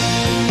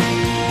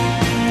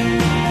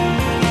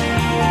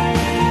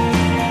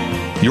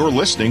You're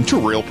listening to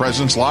Real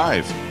Presence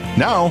Live.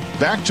 Now,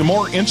 back to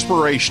more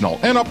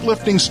inspirational and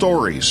uplifting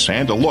stories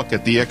and a look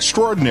at the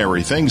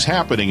extraordinary things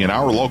happening in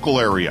our local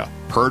area.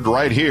 Heard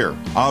right here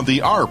on the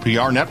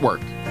RPR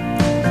Network.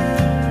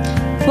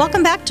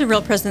 Welcome back to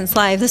Real Presence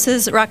Live. This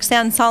is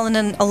Roxanne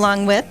Solonen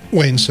along with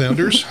Wayne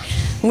Sanders.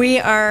 We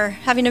are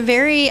having a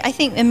very, I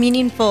think, a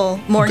meaningful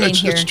morning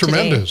here It's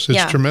tremendous. Today.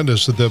 It's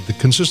tremendous. The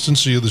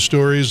consistency of the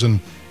stories. And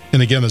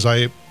again, as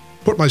I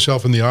put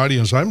myself in the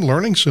audience, I'm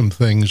learning some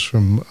things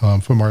from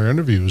our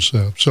interviews.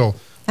 So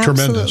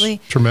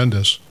Absolutely.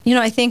 Tremendous. You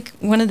know, I think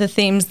one of the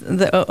themes,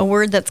 a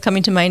word that's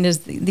coming to mind is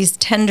these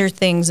tender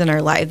things in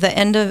our life, the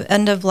end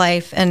of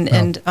life, and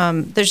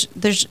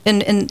there's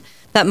in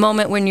that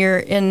moment when you're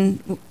in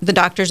the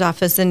doctor's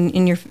office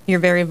and you're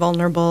very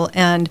vulnerable.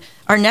 And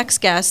our next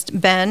guest,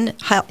 Ben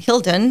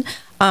Hilden,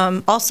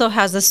 also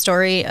has a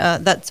story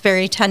that's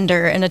very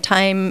tender in a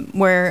time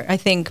where I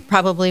think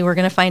probably we're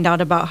going to find out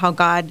about how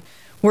God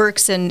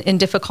works in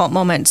difficult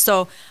moments.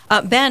 So,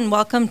 Ben,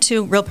 welcome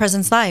to Real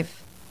Presence Live.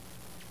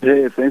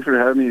 Hey, thanks for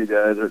having me, you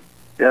guys. It's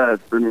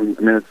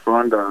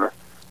fun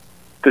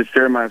to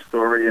share my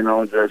story,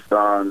 just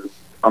on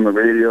the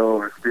radio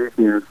or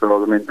speaking.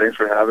 So, thanks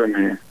for having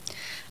me.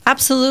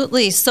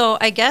 Absolutely. So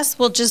I guess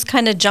we'll just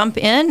kind of jump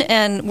in,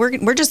 and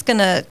we're just going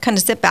to kind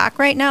of sit back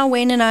right now,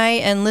 Wayne and I,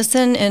 and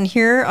listen and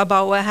hear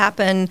about what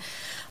happened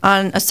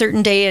on a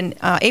certain day in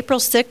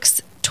April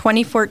 6,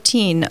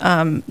 2014.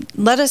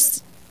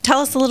 Tell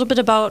us a little bit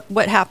about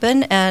what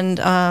happened,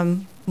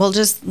 and we'll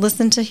just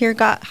listen to hear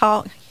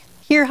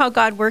how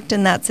God worked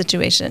in that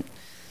situation.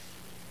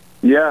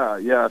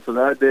 Yeah. So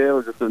that day it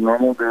was just a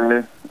normal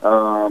day.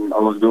 I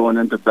was going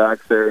into back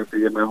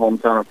therapy in my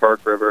hometown of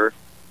Park River,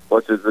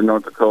 which is in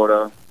North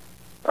Dakota.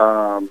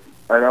 And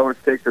I always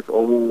take this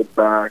old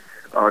back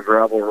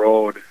gravel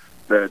road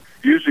that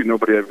usually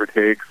nobody ever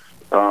takes.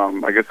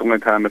 I guess the only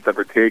time it's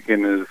ever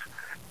taken is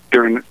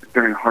during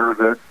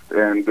harvest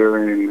and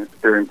during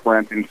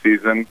planting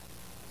season.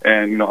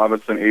 And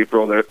obviously in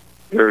April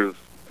there's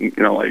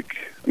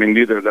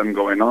neither of them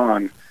going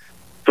on.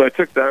 So I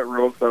took that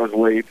road, so I was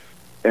late,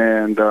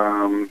 and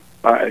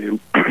I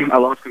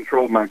lost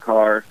control of my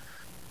car,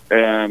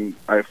 and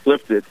I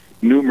flipped it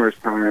numerous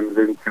times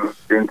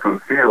into a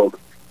field,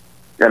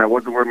 and I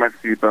wasn't wearing my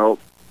seatbelt,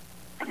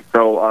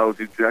 so I was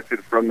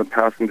ejected from the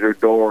passenger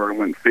door and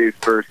went face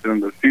first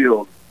into the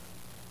field.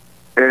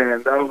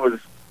 And that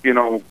was,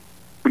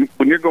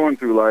 when you're going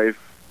through life,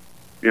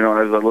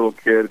 as a little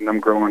kid and I'm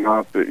growing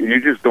up, you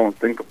just don't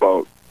think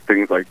about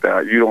things like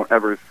that. You don't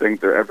ever think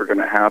they're ever going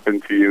to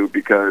happen to you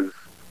because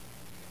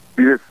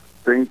you just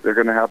think they're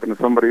going to happen to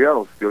somebody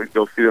else.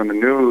 You'll see it on the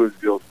news,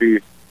 you'll see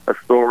a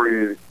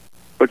story,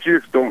 but you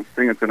just don't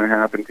think it's going to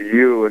happen to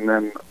you. And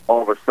then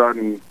all of a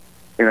sudden,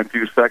 in a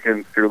few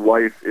seconds, your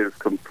life is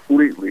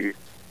completely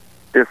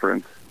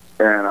different.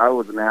 And I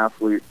was an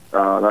athlete.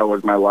 That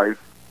was my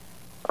life.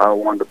 I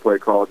wanted to play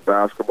college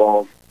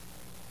basketball.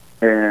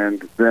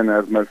 And then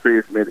as my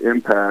faith made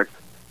impact,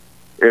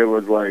 it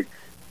was like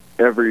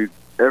every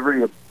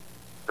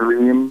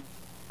dream,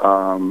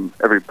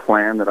 every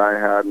plan that I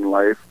had in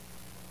life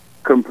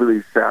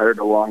completely shattered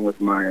along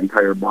with my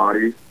entire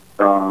body.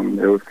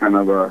 It was kind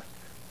of a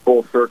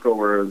full circle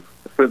where it was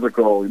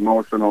physical,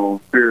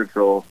 emotional,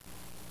 spiritual.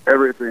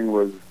 Everything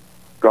was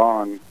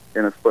gone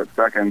in a split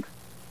second.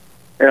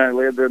 And I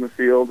laid there in the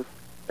field,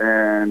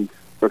 and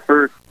the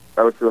first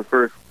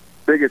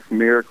biggest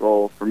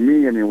miracle for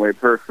me anyway,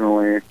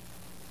 personally,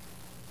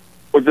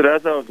 was that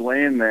as I was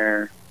laying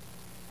there,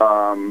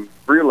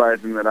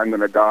 realizing that I'm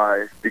going to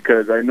die,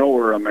 because I know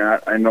where I'm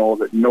at. I know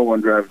that no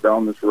one drives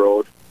down this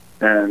road,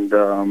 and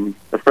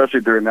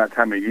especially during that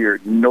time of year,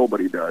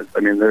 nobody does.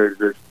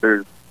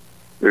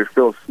 There's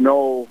still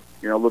snow,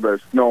 a little bit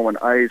of snow and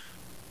ice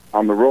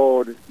on the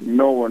road.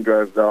 No one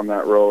drives down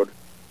that road,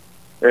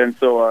 and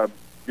so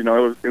it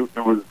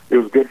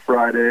was Good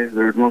Friday.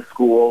 There's no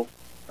school,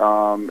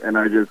 and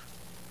I just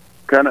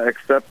kind of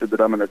accepted that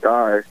I'm going to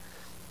die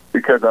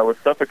because I was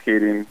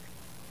suffocating.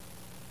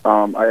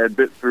 I had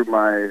bit through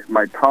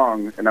my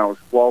tongue, and I was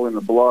swallowing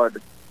the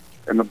blood,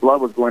 and the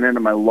blood was going into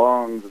my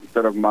lungs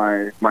instead of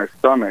my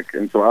stomach,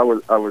 and so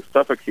I was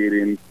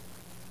suffocating.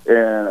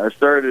 And I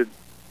started,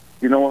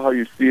 how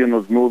you see in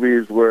those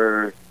movies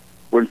where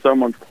when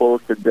someone's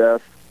close to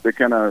death, they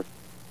kind of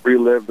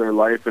relive their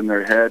life in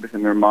their head,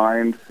 in their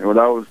mind. And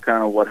that was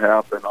kind of what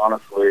happened,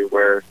 honestly,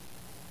 where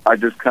I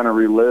just kind of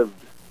relived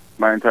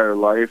my entire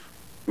life,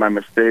 my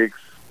mistakes,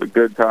 the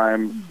good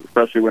times,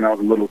 especially when I was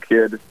a little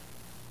kid,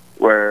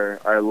 where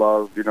I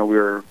loved,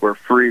 we're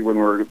free when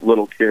we're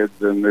little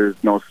kids and there's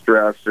no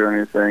stress or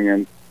anything,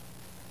 and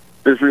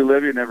just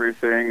reliving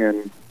everything.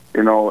 And,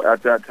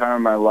 at that time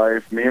in my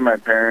life, me and my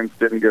parents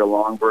didn't get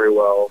along very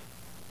well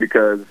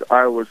because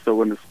I was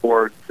so into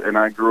sports, and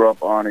I grew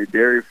up on a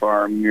dairy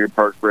farm near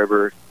Park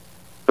River,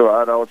 so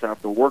I'd always have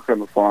to work on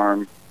the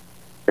farm,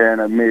 and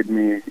it made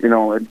me,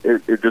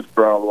 it just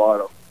brought a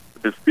lot of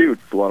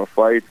disputes, a lot of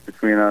fights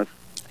between us.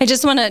 I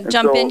just want to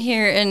jump in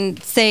here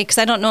and say, because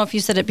I don't know if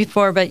you said it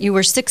before, but you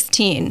were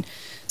 16.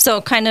 So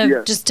kind of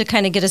Yes. just to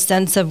kind of get a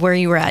sense of where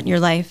you were at in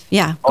your life.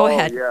 Yeah, go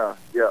ahead. Yeah.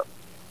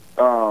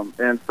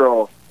 And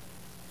so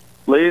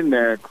laying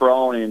there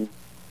crawling,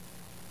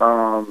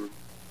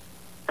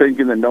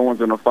 thinking that no one's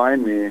going to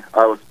find me,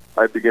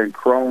 I began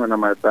crawling on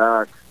my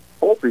back,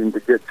 hoping to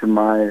get to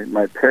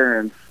my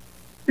parents.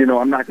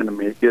 I'm not going to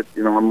make it.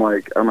 I'm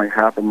like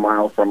half a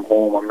mile from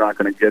home. I'm not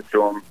going to get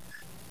to them.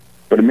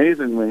 But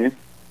amazingly,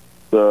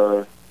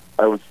 I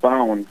was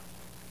found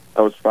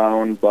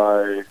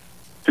by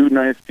two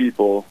nice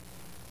people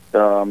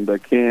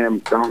that came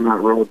down that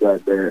road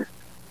that day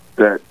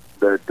that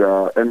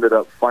ended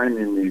up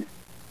finding me.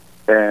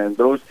 And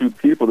those two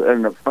people that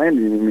ended up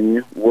finding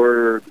me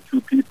were the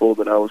two people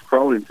that I was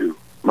crawling to,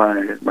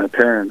 my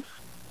parents.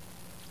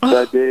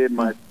 That day,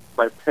 my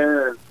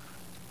parents.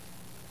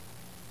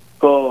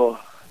 Oh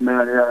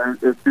man, yeah,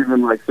 it's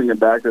even like thinking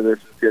back to this.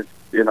 It's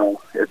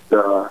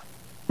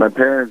my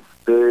parents.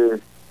 They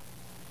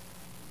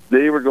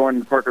were going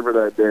to Park River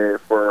that day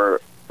for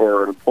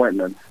an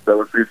appointment that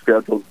was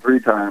rescheduled 3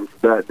 times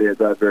that day at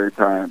that very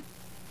time,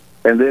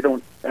 and they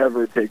don't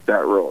ever take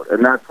that road.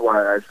 And that's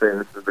why I say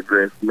this is the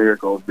greatest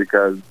miracles,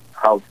 because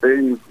how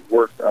things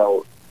worked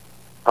out,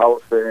 how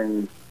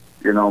things,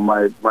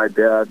 my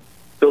dad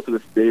still to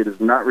this day does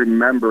not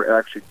remember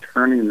actually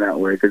turning that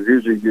way, because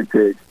usually you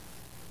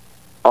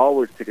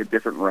always take a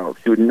different route.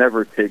 He would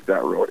never take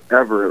that road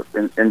ever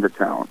into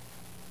town.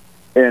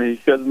 And he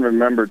doesn't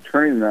remember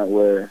turning that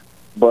way,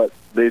 but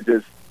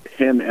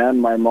him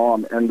and my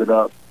mom ended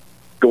up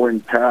going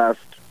past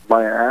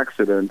my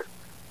accident,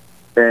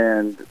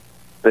 and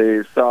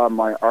they saw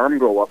my arm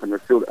go up in the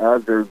field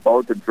as they were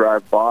about to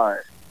drive by.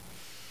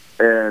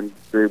 And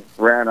they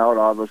ran out,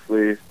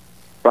 obviously,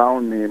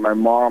 found me. My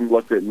mom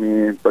looked at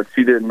me, but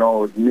she didn't know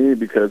it was me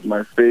because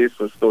my face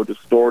was so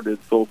distorted,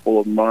 so full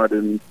of mud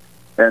and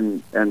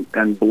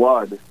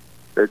blood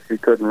that she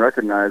couldn't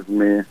recognize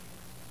me.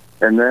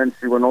 And then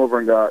she went over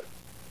and got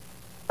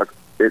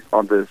it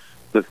on this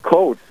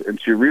coat, and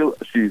she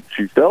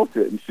felt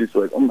it, and she's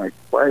like, "Oh my,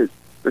 why?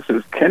 This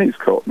is Kenny's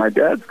coat, my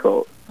dad's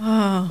coat.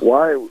 Oh.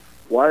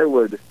 Why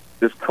would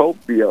this coat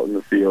be out in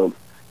the field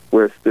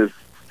with this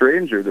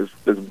stranger,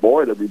 this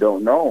boy that we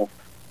don't know?"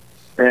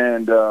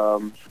 And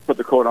she put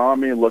the coat on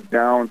me and looked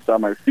down, saw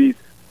my feet,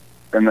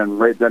 and then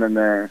right then and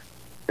there,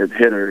 it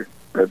hit her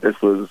that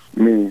this was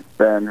me,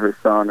 Ben, her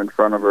son, in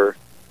front of her.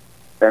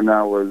 And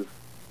that was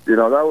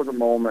a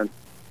moment,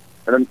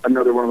 and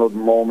another one of those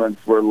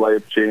moments where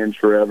life changed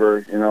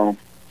forever,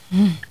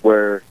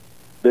 where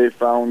they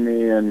found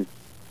me and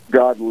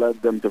God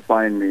led them to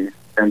find me.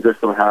 And just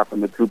so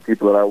happened the two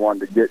people that I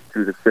wanted to get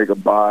to say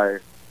goodbye,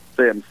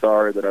 say I'm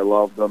sorry, that I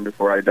loved them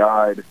before I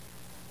died,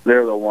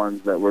 they're the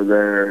ones that were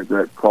there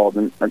that called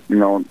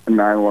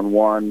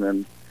 911.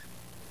 And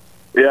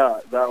yeah,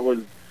 that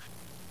was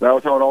how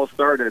it all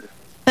started.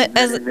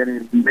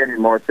 Many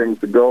more things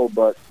to go,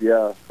 but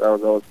yeah, that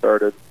was how it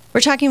started.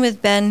 We're talking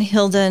with Ben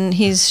Hilden.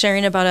 He's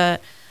sharing about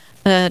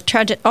a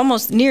tragic,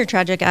 almost near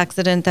tragic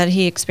accident that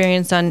he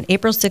experienced on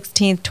April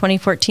 16th,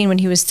 2014, when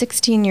he was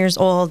 16 years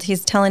old.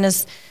 He's telling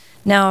us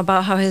now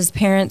about how his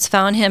parents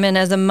found him, and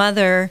as a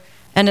mother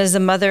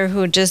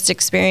who just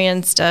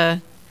experienced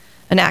an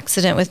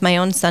accident with my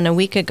own son a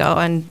week ago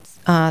on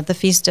the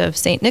Feast of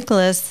St.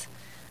 Nicholas,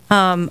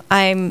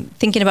 I'm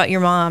thinking about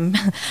your mom.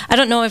 I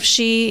don't know if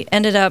she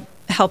ended up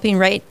helping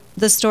write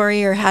the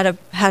story or had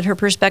her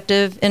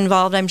perspective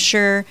involved. I'm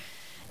sure,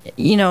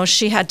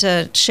 she had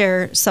to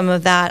share some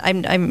of that.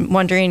 I'm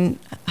wondering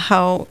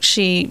how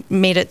she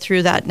made it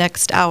through that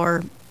next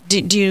hour. Do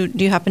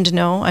you happen to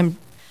know? And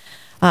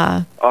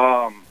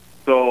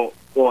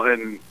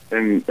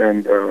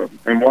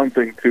one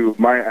thing too,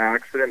 my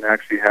accident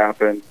actually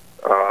happened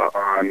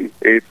on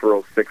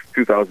April 6,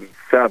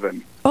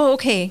 2007. Oh,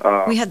 okay.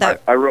 We had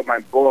that. I wrote my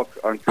book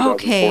on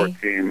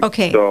 2014.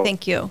 Okay. So,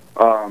 thank you.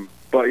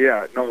 But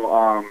yeah,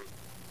 no.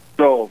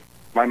 So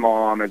my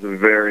mom is a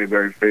very,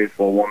 very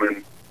faithful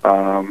woman.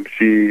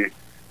 She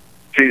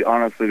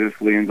honestly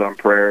just leans on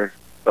prayer.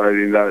 I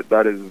mean,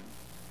 that is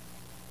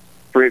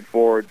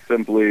straightforward,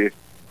 simply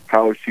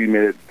how she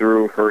made it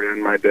through, her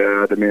and my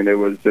dad. I mean, it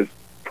was just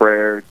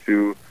prayer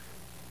to.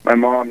 My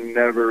mom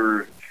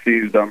never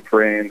ceased on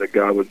praying that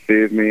God would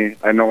save me.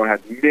 I know I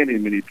had many,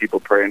 many people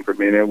praying for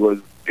me, and it was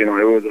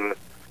a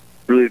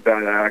really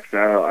bad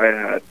accident. I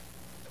had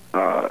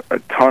a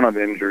ton of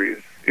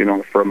injuries,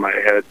 from my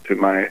head to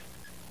my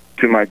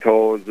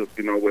toes,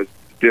 with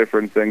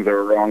different things that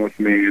were wrong with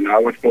me, and I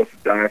was supposed to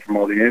die from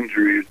all the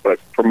injuries. But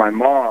for my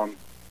mom,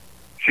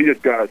 she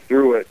just got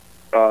through it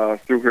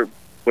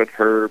with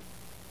her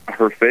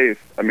faith.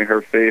 I mean,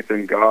 her faith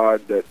in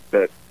God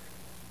that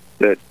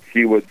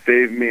He would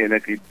save me, and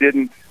if He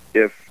didn't,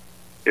 if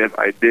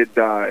I did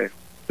die,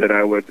 that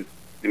I would,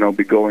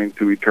 be going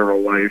to eternal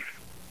life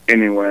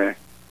anyway.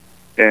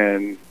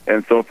 And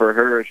so for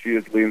her, she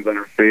just leans on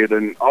her faith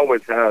and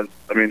always has.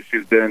 I mean,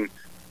 she's been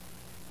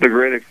the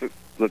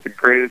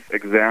greatest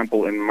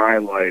example in my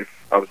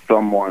life of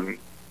someone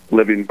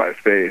living by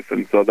faith.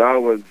 And so that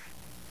was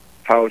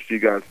how she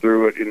got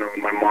through it.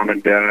 My mom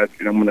and dad,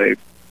 when they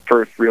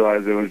first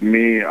realized it was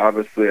me.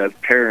 Obviously, as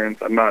parents,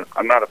 I'm not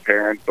a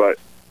parent, but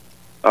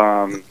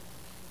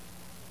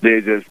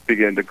they just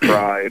began to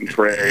cry and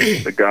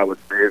pray that God would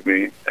save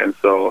me. And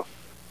so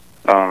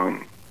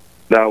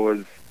that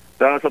was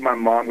what my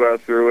mom got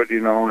through it,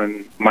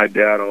 and my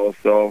dad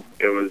also.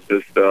 It was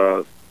just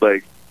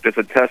just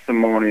a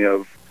testimony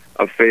of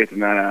faith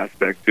in that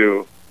aspect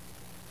too.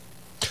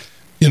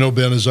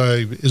 Ben, as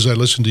I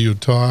listened to you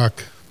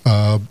talk,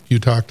 you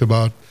talked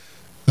about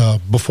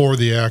before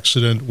the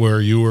accident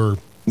where your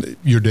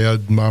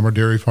dad and mom are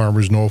dairy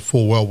farmers, know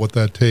full well what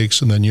that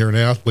takes, and then you're an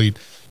athlete.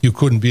 You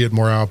couldn't be at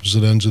more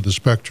opposite ends of the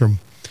spectrum.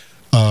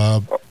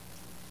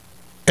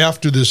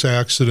 After this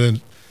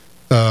accident,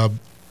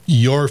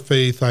 your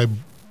faith, I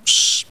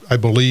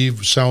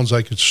believe, sounds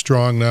like it's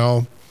strong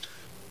now.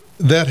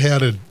 That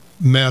had a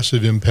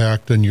massive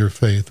impact on your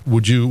faith.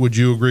 Would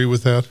you agree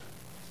with that?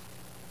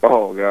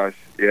 Oh gosh,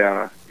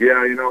 yeah.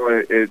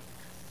 It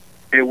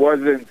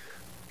wasn't.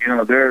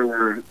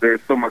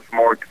 There's so much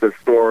more to the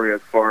story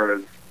as far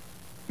as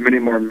many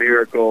more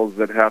miracles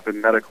that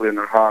happened medically in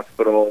the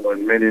hospital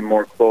and many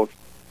more close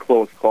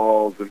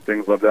calls and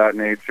things of that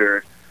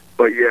nature.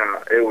 But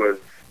yeah,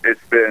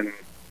 it's been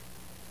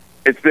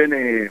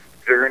a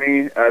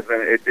journey, as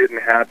in it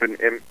didn't happen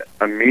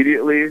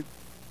immediately,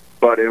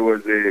 but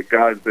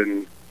God's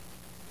been,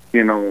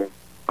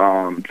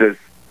 just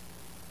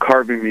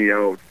carving me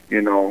out,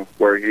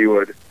 where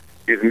he's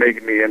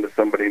making me into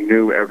somebody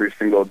new every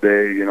single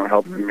day,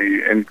 helping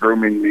me and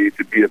grooming me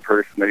to be the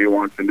person that he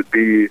wants me to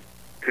be,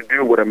 to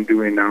do what I'm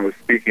doing now,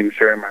 speaking,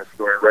 sharing my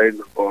story, writing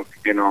the book,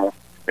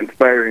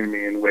 inspiring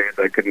me in ways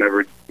I could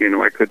never,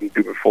 I couldn't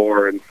do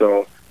before. And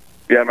so,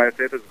 yeah, my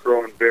faith has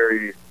grown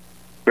very,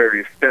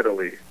 very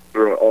steadily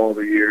through all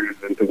the years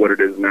into what it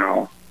is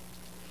now.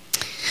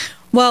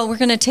 Well, we're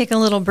going to take a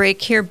little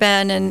break here,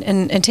 Ben,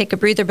 and take a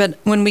breather. But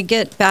when we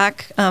get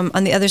back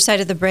on the other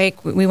side of the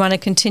break, we want to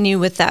continue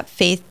with that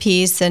faith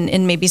piece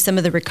and maybe some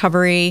of the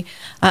recovery.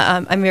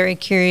 I'm very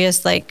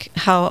curious, like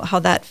how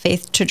that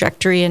faith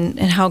trajectory and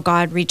how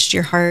God reached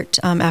your heart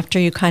after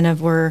you kind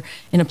of were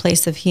in a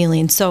place of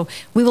healing. So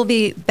we will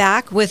be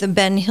back with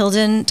Ben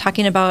Hilden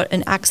talking about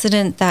an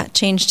accident that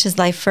changed his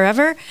life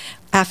forever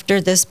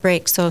after this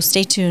break. So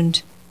stay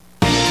tuned.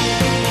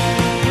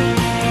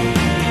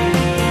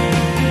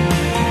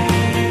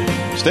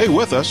 Stay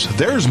with us.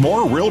 There's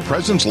more Real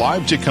Presence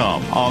Live to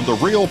come on the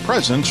Real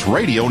Presence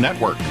Radio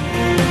Network.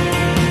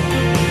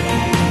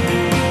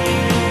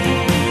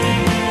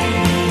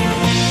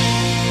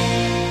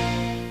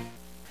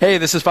 Hey,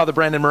 this is Father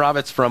Brandon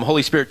Moravitz from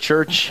Holy Spirit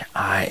Church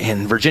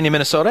in Virginia,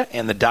 Minnesota,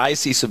 and the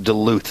Diocese of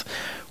Duluth.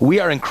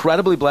 We are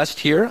incredibly blessed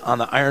here on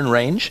the Iron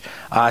Range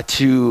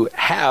to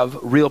have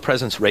Real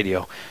Presence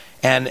Radio.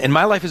 And in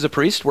my life as a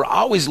priest, we're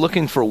always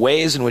looking for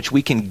ways in which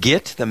we can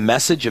get the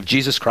message of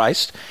Jesus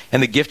Christ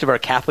and the gift of our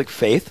Catholic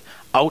faith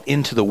out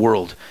into the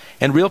world.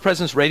 And Real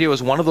Presence Radio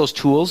is one of those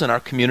tools in our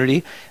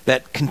community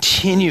that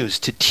continues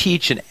to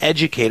teach and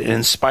educate and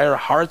inspire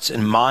hearts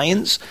and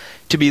minds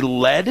to be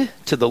led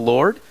to the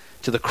Lord,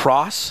 to the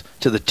cross,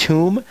 to the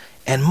tomb,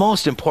 and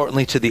most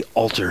importantly, to the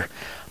altar.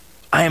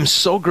 I am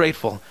so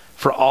grateful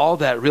for all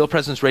that Real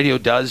Presence Radio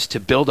does to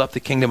build up the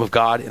kingdom of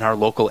God in our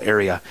local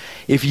area.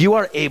 If you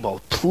are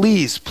able,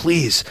 please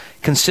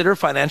consider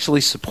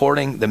financially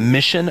supporting the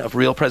mission of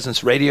Real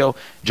Presence Radio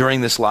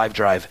during this live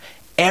drive.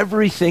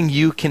 Everything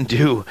you can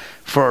do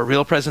for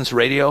Real Presence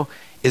Radio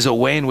is a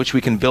way in which we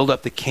can build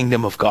up the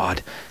kingdom of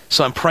God.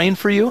 So I'm praying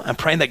for you. I'm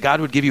praying that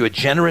God would give you a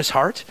generous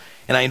heart,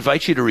 and I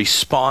invite you to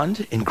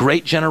respond in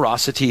great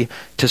generosity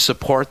to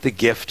support the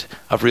gift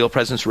of Real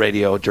Presence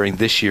Radio during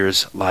this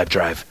year's live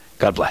drive.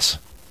 God bless.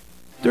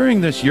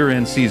 During this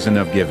year-end season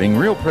of giving,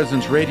 Real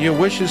Presence Radio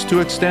wishes to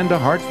extend a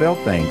heartfelt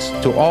thanks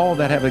to all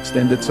that have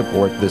extended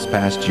support this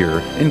past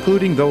year,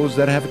 including those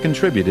that have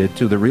contributed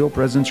to the Real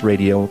Presence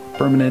Radio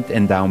Permanent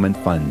Endowment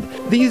Fund.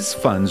 These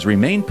funds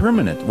remain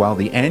permanent while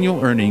the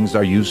annual earnings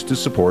are used to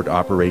support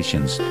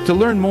operations. To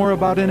learn more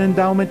about an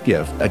endowment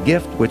gift, a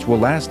gift which will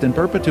last in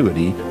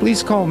perpetuity,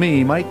 please call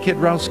me, Mike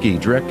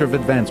Kidrowski, Director of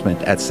Advancement,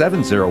 at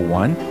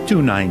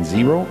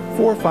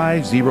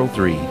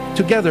 701-290-4503.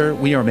 Together,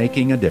 we are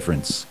making a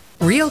difference.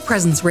 Real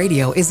Presence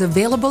Radio is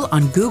available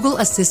on Google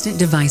Assistant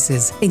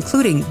devices,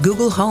 including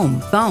Google Home,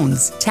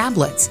 phones,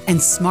 tablets,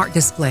 and smart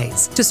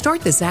displays. To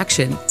start this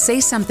action, say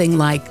something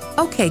like,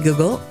 "Okay,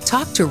 Google,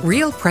 talk to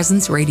Real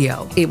Presence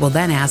Radio." It will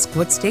then ask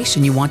what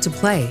station you want to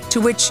play, to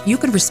which you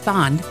can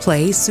respond,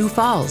 "Play Sioux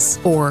Falls,"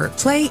 or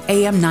 "Play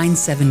AM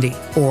 970,"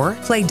 or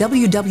 "Play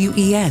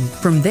WWEN."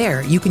 From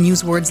there, you can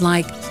use words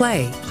like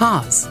play,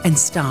 pause, and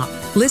stop.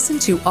 Listen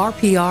to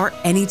RPR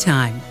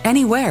anytime,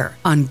 anywhere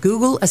on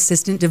Google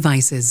Assistant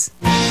devices.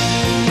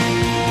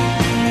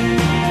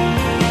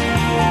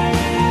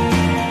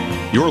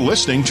 You're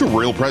listening to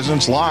Real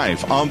Presence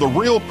Live on the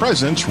Real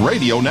Presence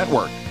Radio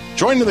Network.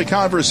 Join in the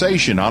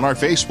conversation on our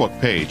Facebook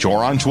page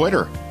or on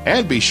Twitter.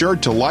 And be sure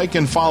to like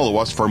and follow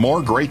us for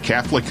more great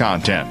Catholic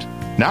content.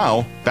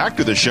 Now, back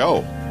to the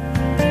show.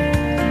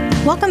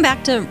 Welcome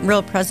back to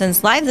Real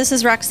Presence Live. This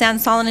is Roxanne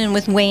Solonin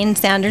with Wayne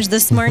Sanders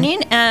this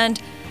morning,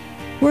 and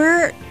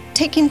we're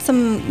taking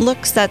some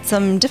looks at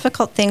some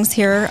difficult things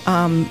here,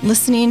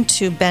 listening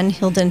to Ben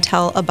Hilden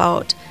tell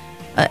about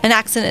an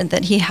accident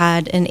that he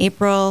had in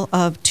April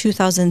of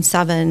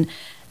 2007.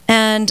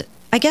 And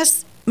I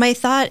guess my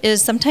thought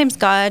is sometimes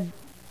God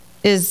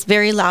is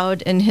very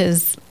loud in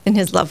his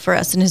love for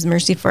us and his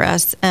mercy for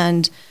us,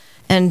 and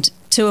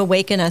to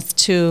awaken us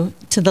to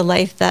the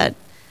life that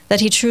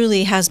he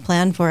truly has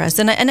planned for us.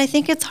 And I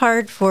think it's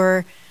hard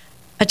for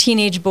a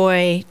teenage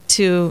boy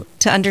to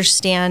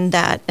understand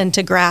that and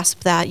to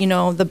grasp that.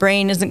 The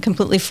brain isn't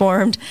completely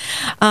formed.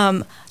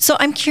 So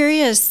I'm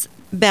curious,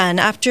 Ben,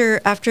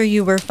 after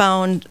you were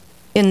found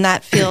in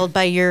that field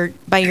by your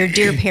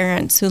dear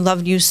parents who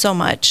loved you so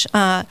much,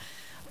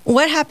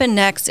 what happened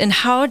next, and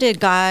how did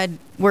God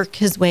work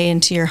his way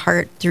into your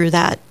heart through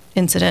that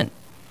incident?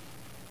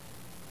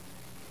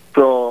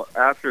 So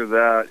after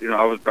that,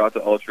 I was brought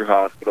to Ultra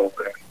Hospital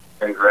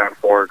in Grand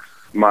Forks.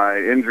 My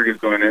injuries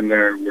going in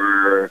there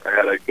were I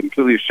had a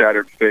completely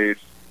shattered face.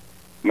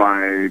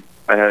 I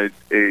had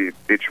a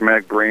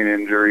traumatic brain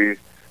injury.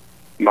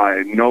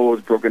 My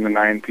nose broke into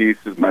 9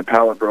 pieces. My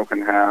palate broke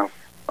in half.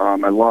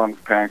 My lungs,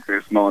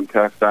 pancreas, small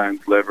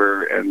intestines,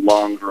 liver, and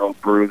lungs were all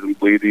bruised and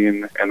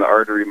bleeding. And the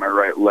artery in my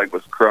right leg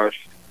was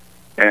crushed.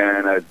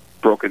 And I'd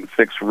broken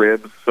 6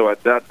 ribs. So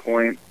at that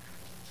point,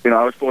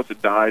 I was supposed to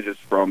die just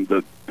from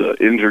the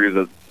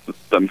injuries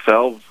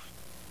themselves.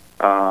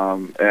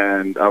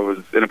 And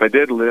if I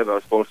did live, I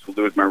was supposed to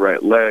lose my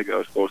right leg. I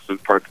was supposed to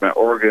lose parts of my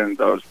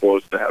organs. I was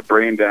supposed to have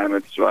brain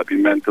damage, so I'd be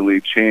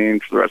mentally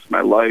changed for the rest of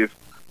my life.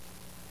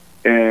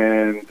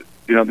 And,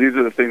 these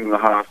are the things in the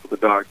hospital,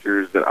 the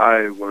doctors that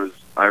I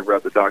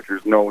read the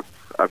doctor's notes.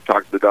 I've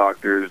talked to the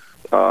doctors.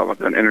 I've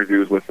done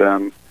interviews with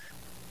them.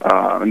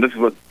 And this is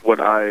what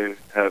I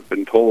have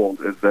been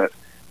told, is that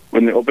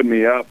when they opened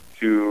me up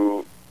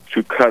to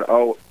cut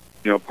out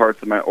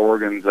parts of my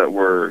organs that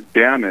were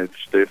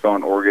damaged, they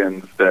found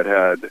organs that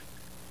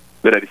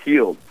had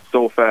healed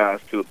so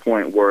fast to the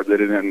point where they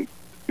didn't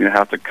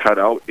have to cut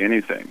out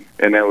anything.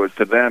 And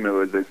to them it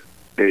was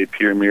a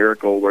pure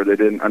miracle, where they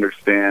didn't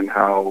understand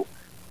how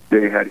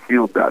they had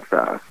healed that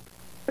fast.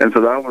 And so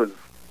that was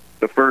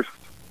the first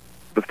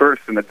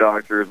thing the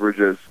doctors were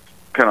just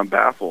kind of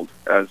baffled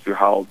as to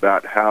how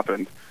that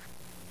happened.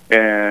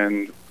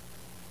 And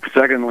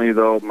secondly,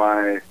 though,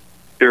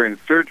 during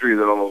surgery,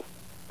 though,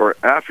 or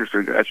after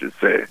surgery, I should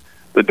say,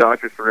 the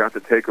doctors forgot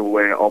to take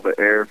away all the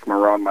air from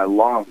around my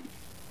lungs,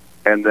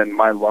 and then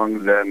my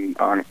lungs then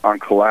on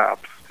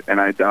collapsed,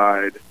 and I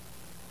died.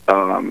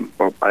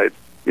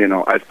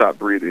 I stopped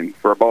breathing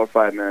for about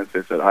 5 minutes.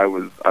 They said I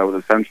was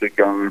essentially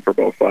gone for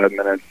about 5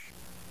 minutes,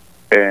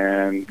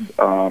 and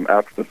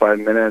after the 5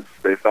 minutes,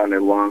 they found a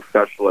lung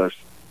specialist,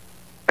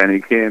 and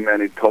he came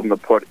and he told them to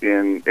put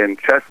in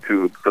chest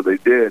tubes, so they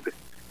did,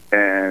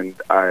 and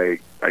I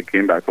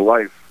came back to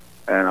life.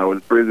 And I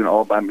was breathing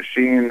all by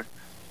machine,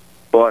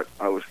 but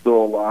I was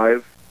still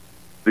alive.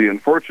 The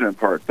unfortunate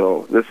part,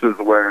 though, this is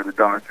where the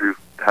doctors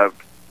have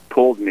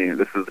told me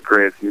this is the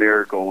greatest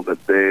miracle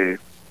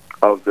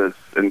of this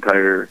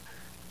entire,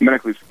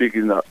 medically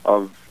speaking,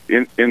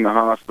 in the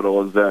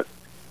hospital, is that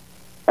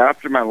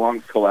after my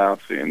lungs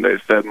collapsing, they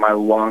said my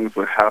lungs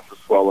would have to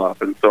swell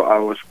up. And so I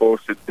was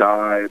supposed to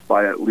die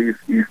by at least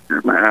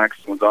Easter. My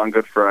accident was on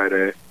Good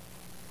Friday.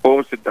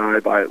 Supposed to die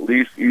by at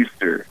least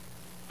Easter.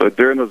 But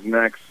during those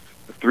next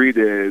 3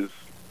 days,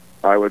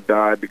 I would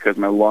die because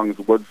my lungs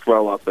would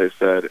swell up, they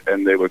said,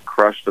 and they would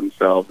crush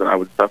themselves, and I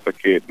would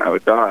suffocate, and I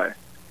would die.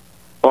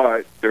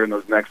 But during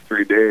those next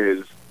 3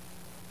 days,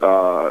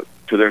 to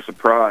their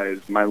surprise,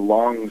 my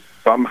lungs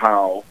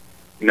somehow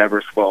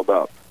never swelled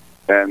up.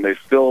 And they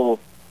still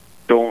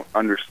don't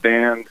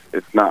understand.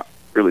 It's not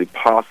really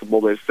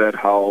possible, they said,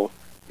 how,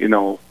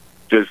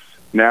 just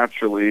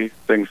naturally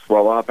things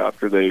swell up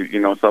after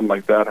something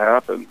like that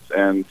happens.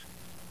 And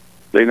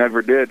they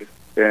never did.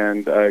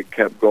 And I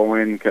kept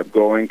going, kept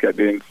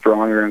getting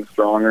stronger and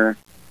stronger.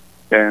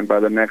 And by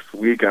the next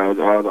week, I was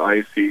out of the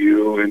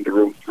ICU into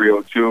room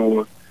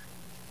 302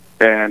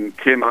 and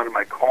came out of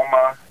my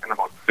coma in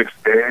about 6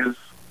 days.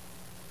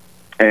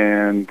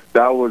 And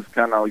that was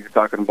kind of, you're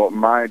talking about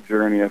my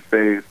journey of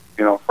faith,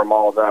 from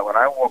all of that. When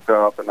I woke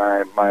up and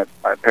my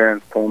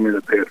parents told me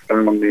that they had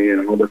found me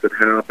and all this had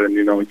happened,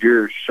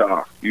 you're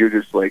shocked. You're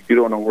just like, you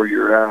don't know where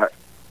you're at.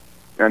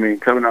 I mean,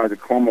 coming out of the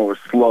coma was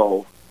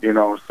slow.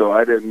 So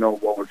I didn't know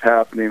what was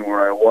happening,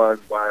 where I was,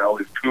 why all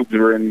these tubes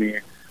were in me.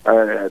 I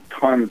had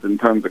tons and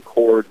tons of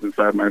cords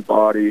inside my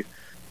body,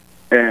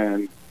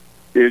 and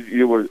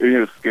it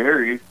was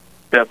scary,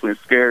 definitely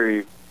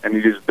scary, and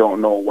you just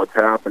don't know what's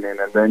happening.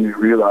 And then you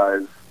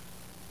realize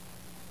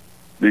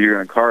that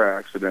you're in a car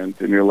accident,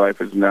 and your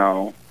life is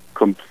now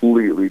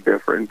completely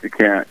different. You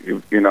can't,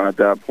 at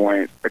that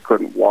point, I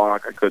couldn't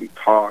walk, I couldn't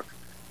talk,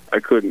 I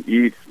couldn't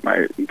eat.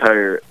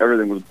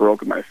 Everything was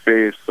broken, my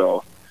face,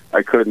 so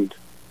I couldn't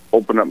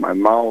open up my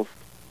mouth,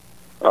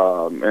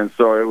 and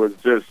so it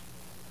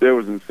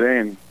was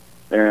insane.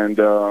 And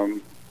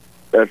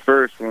at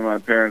first, when my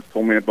parents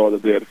told me about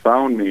that they had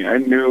found me, I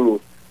knew,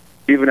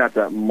 even at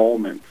that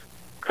moment,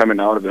 coming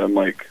out of it, I'm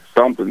like,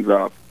 something's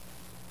up.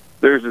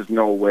 there's just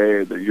no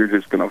way that you're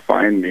just going to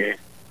find me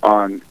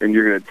and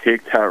you're going to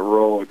take that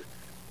road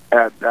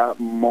at that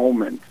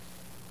moment.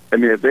 I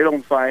mean, if they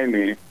don't find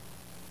me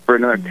for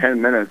another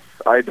 10 minutes,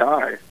 I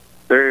die.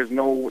 There's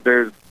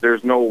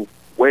no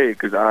way,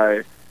 because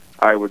I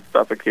would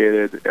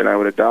suffocated and I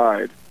would have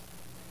died,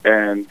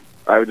 and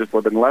I would just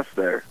have been left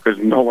there because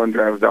no one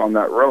drives down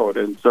that road.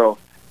 And so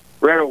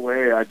right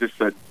away I just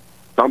said,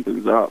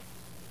 something's up.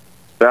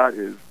 That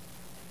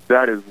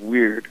is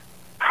weird.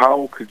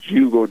 How could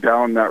you go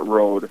down that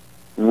road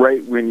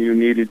right when you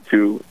needed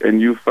to,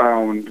 and you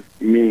found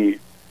me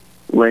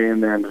laying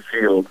there in the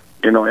field?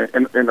 You know,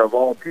 and of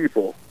all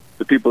people,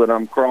 the people that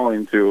I'm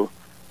crawling to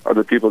are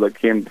the people that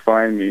came to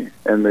find me,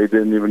 and they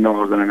didn't even know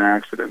I was in an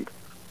accident.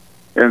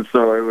 And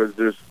so it was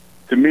just,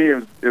 to me,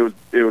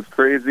 it was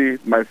crazy.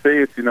 My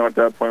faith, you know, at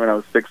that point when I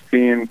was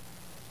 16,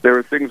 there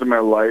were things in my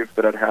life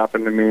that had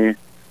happened to me.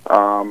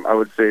 I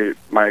would say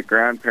my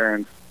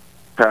grandparents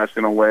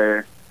passing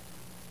away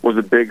was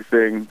a big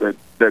thing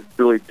that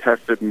really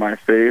tested my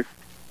faith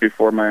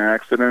before my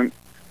accident.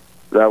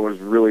 That was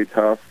really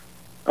tough.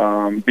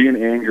 Being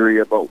angry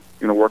about,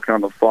 you know, working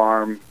on the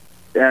farm,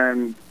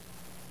 and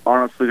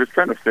honestly just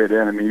trying to fit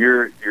in. I mean,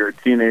 you're a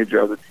teenager.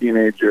 I was a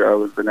teenager. I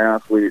was an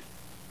athlete.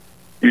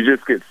 You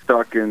just get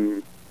stuck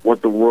in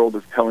what the world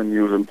is telling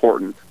you is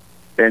important,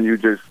 and you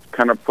just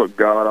kind of put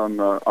God on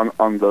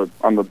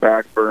the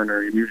back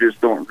burner, and you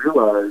just don't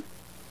realize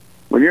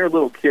when you're a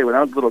little kid. When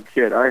I was a little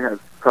kid, I had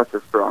such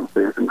a strong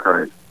faith in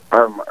Christ.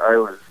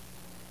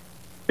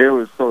 It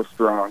was so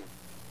strong.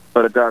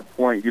 But at that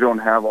point, you don't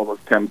have all those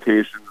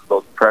temptations,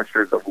 those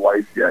pressures of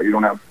life yet. You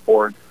don't have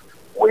sports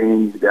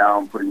weighing you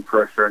down, putting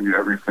pressure on you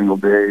every single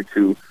day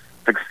to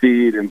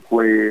succeed and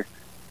play,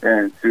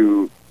 and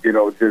to, you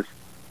know, just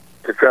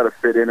to try to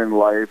fit in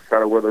life, try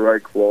to wear the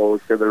right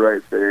clothes, say the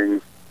right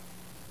things,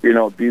 you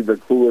know, be the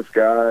coolest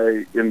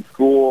guy in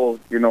school.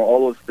 You know,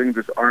 all those things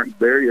just aren't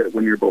there yet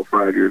when you're about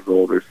 5 years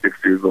old or 6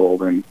 years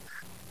old. And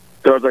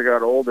so as I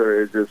got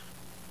older, it just,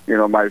 you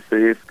know, my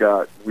faith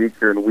got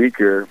weaker and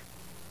weaker.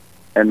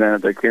 And then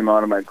as I came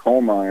out of my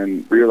coma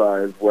and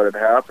realized what had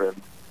happened,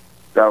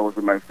 that was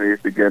when my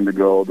faith began to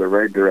go the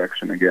right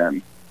direction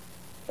again.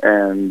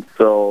 And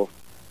so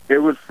it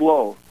was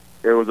slow.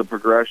 It was a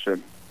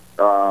progression.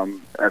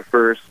 At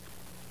first,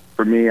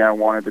 for me, I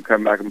wanted to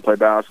come back and play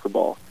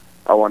basketball.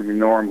 I wanted to be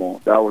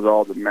normal. That was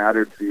all that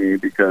mattered to me,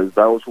 because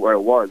that was who I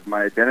was.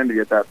 My identity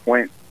at that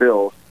point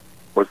still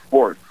was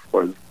sports,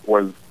 was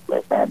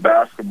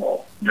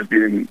basketball, just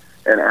being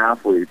an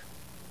athlete.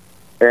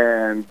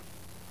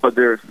 But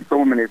there's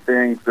so many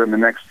things in the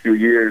next few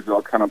years that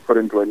I'll kind of put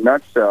into a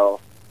nutshell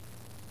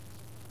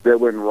that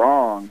went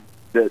wrong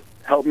that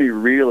helped me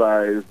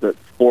realize that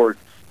sports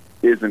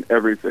isn't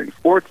everything.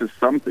 Sports is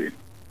something.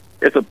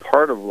 It's a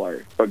part of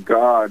life, but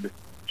God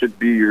should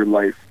be your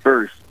life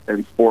first,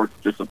 and sports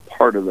just a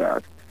part of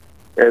that.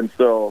 And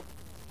so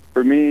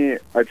for me,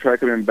 I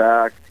tried coming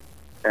back,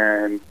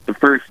 and the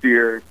first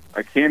year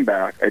I came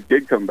back, I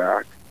did come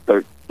back.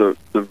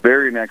 The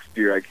very next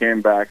year I came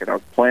back and I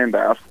was playing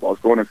basketball. I was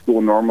going to school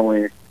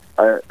normally.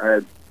 I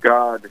had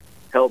God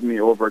help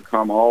me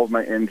overcome all of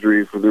my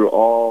injuries through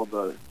all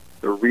the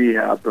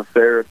rehab, the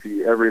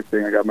therapy,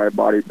 everything. I got my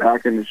body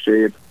back into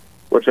shape,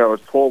 which I was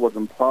told was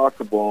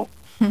impossible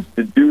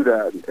to do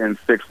that in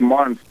 6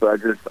 months. But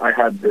I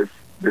had this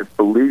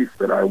belief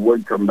that I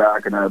would come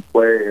back and I'd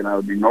play and I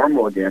would be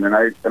normal again. And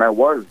I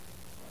was.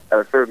 At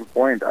a certain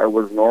point, I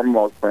was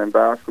normal. I was playing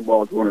basketball. I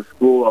was going to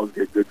school. I was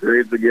getting good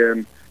grades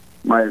again.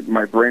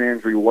 My brain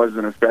injury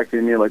wasn't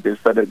affecting me like they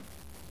said it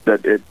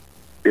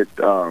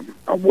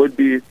would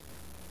be.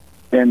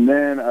 And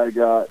then I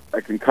got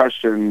a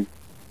concussion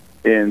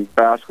in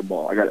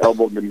basketball. I got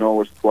elbowed in the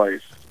nose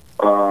twice.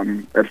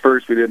 At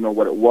first, we didn't know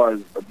what it was,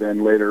 but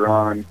then later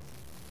on,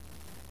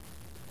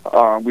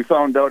 we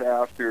found out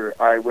after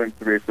I went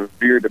through a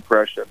severe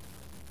depression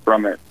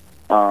from it.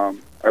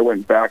 I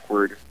went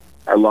backward.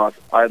 I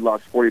had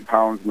lost 40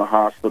 pounds in the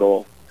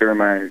hospital after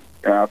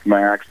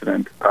my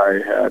accident. I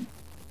had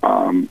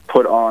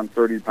put on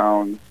 30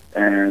 pounds,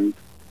 and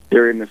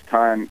during this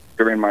time,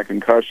 during my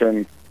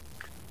concussion,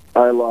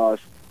 I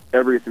lost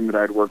everything that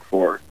I'd worked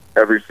for.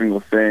 Every single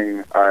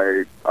thing.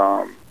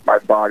 My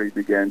body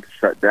began to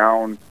shut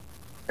down,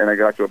 and I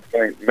got to a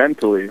point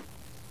mentally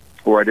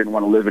where I didn't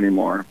want to live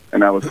anymore,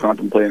 and I was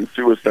contemplating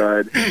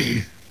suicide.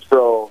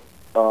 So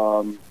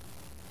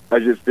I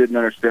just didn't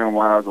understand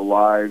why I was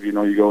alive. You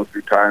know, you go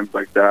through times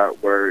like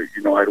that where,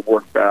 you know, I'd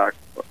work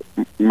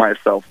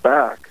myself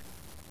back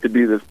to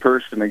be this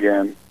person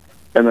again,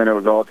 and then it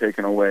was all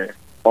taken away.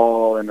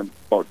 All in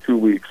about 2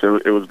 weeks,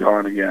 it was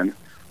gone again.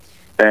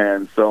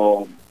 And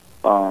so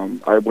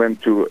I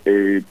went to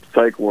a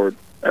psych ward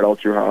at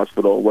Ultra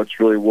Hospital, which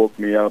really woke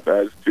me up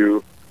as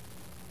to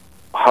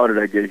how did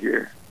I get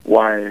here?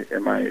 Why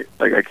am I,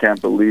 I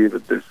can't believe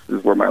that this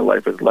is where my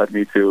life has led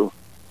me to.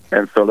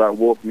 And so that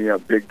woke me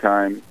up big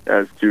time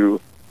as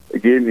to,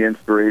 it gave me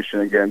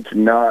inspiration again to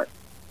not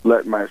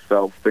let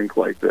myself think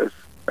like this.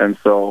 And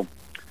so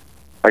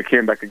I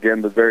came back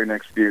again the very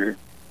next year,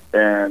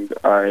 and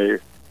I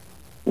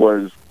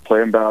was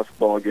playing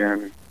basketball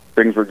again.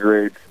 Things were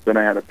great. Then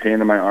I had a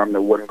pain in my arm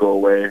that wouldn't go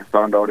away.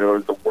 Found out it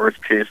was the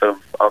worst case of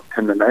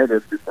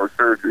tendonitis before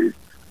surgery.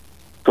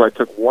 So I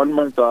took 1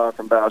 month off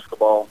from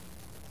basketball,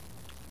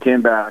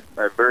 came back.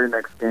 My very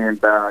next game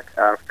back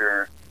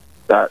after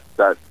that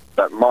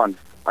month,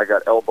 I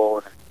got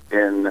elbowed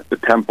in the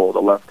temple,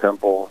 the left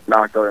temple,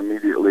 knocked out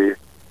immediately.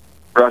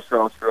 Rushed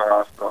out to the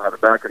hospital, had a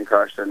back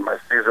concussion. My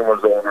season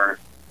was over.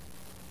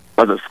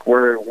 I was a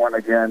square one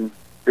again.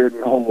 Didn't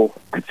know.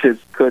 I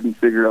just couldn't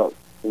figure out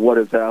what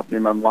is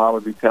happening. My mom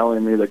would be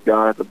telling me that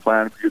God has a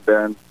plan for you,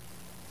 Ben.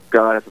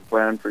 God has a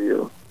plan for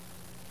you.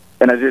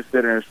 And I just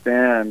didn't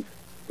understand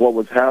what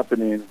was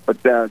happening,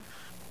 but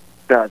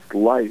that's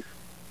life,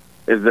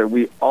 is that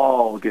we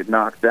all get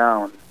knocked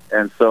down.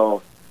 And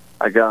so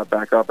I got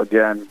back up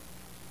again,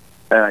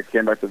 and I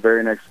came back the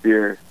very next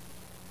year.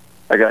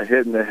 I got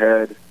hit in the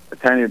head a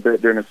tiny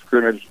bit during a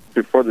scrimmage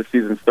before the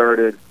season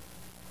started,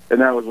 and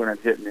that was when it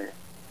hit me.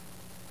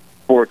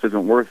 Sports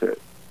isn't worth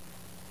it.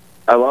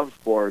 I love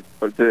sports,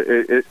 but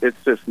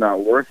it's just not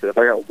worth it. If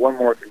I got one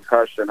more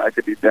concussion, I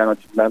could be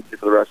damaged mentally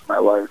for the rest of my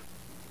life.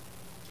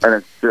 And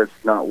it's just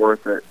not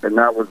worth it. And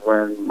that was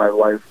when my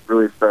life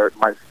really started,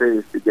 my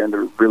faith began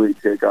to really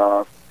take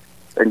off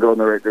and go in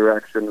the right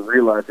direction,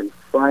 realizing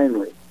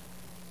finally,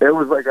 it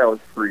was like I was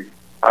free.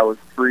 I was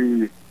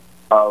free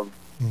of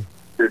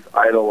this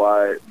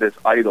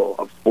idol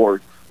of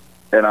sports.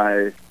 And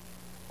I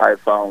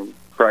found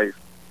Christ.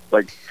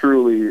 Like,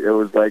 truly, it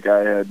was like I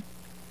had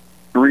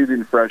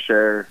breathing fresh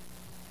air.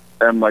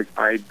 And like,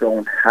 I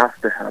don't have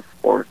to have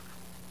sports.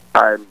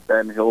 I'm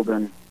Ben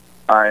Hilden.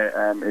 I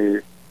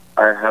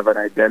have an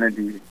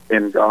identity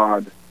in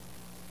God,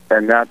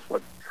 and that's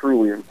what's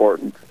truly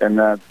important, and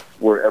that's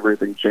where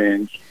everything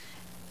changed.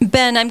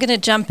 Ben, I'm going to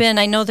jump in.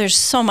 I know there's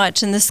so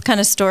much in this kind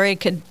of story.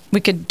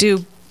 We could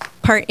do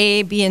part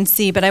A, B, and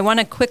C, but I want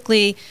to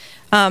quickly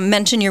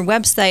mention your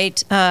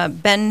website,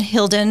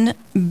 benhylden,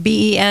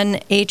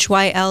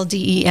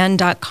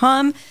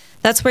 benhylden.com.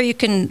 That's where you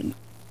can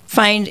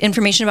find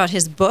information about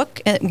his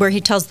book, where he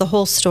tells the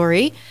whole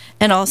story,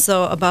 and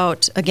also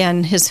about,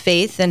 again, his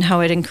faith and how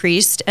it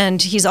increased.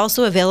 And he's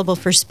also available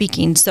for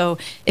speaking. So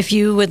if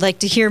you would like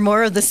to hear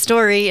more of the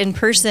story in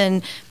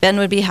person, Ben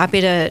would be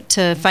happy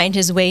to find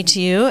his way to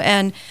you.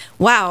 And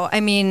wow, I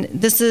mean,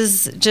 this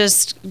is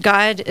just,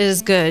 God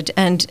is good,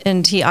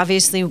 and he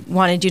obviously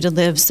wanted you to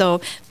live.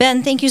 So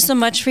Ben, thank you so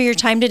much for your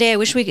time today. I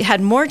wish we had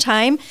more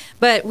time,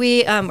 but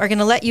we are going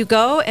to let you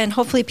go, and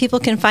hopefully people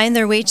can find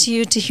their way to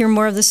you to hear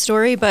more of the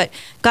story. But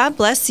God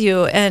bless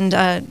you, and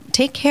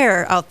take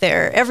care out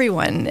there, everyone,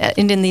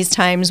 in these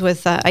times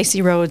with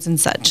icy roads and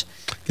such.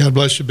 God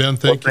bless you, Ben.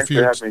 Thanks for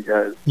having me,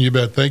 guys. You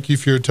bet. Thank you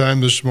for your time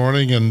this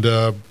morning, and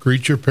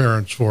greet your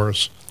parents for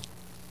us.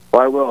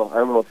 Well, I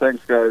will.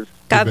 Thanks, guys.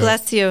 God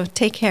bless you.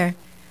 Take care.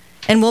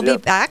 And we'll be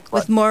back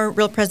with more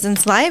Real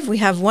Presence Live. We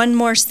have one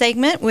more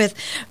segment with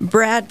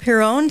Brad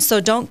Pirone,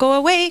 so don't go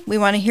away. We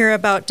want to hear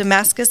about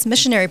Damascus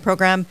Missionary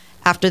Program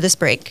after this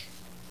break.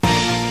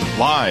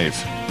 Live,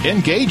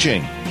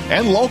 engaging,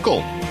 and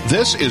local.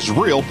 This is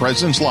Real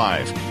Presence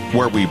Live,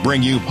 where we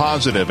bring you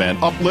positive and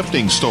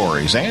uplifting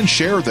stories and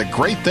share the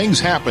great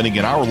things happening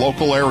in our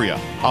local area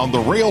on the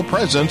Real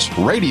Presence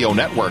Radio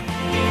Network.